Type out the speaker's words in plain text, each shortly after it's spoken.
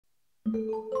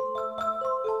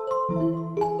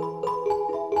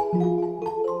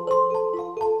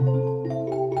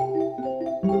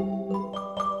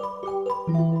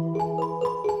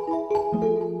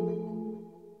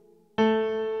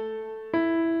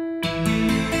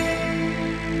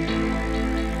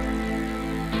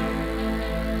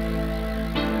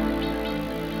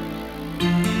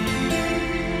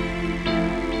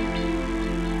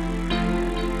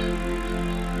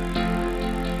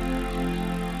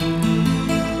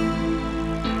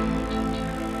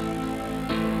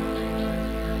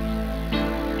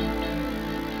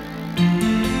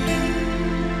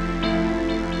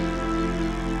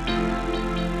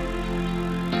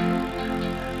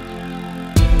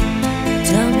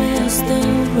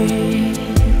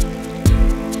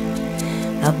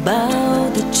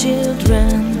About the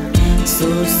children,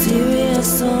 so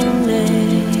serious only.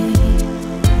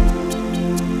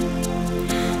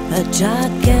 A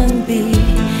child can be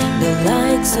the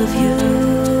likes of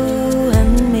you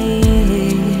and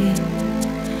me.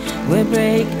 We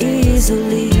break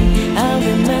easily, I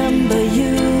remember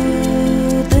you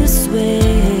this way.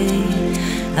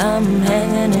 I'm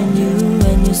hanging in you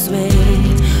and you sway.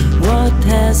 What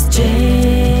has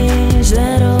changed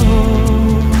at all?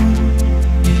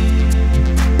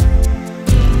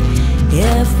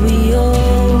 If we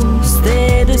all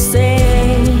stay the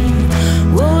same,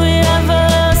 will we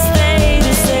ever stay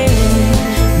the same?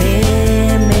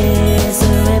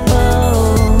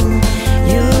 Miserable,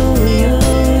 you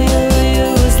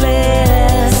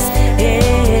useless,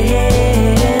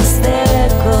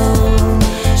 hysterical,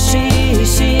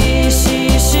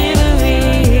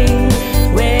 shivering.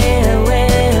 Where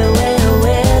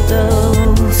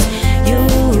those you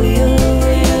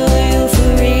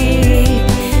free?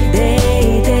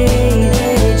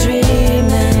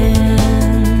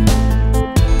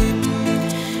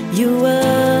 You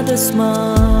were the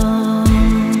smarter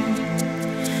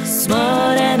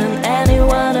than any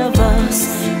one of us.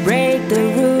 Break the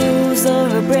rules or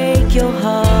break your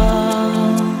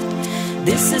heart.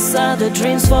 This is how the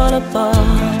dreams fall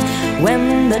apart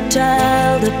when the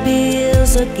child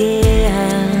appears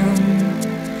again.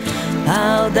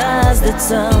 How does that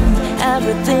sound?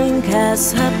 Everything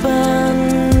has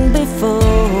happened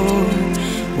before.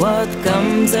 What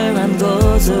comes around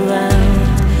goes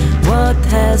around. What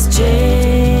has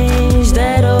changed?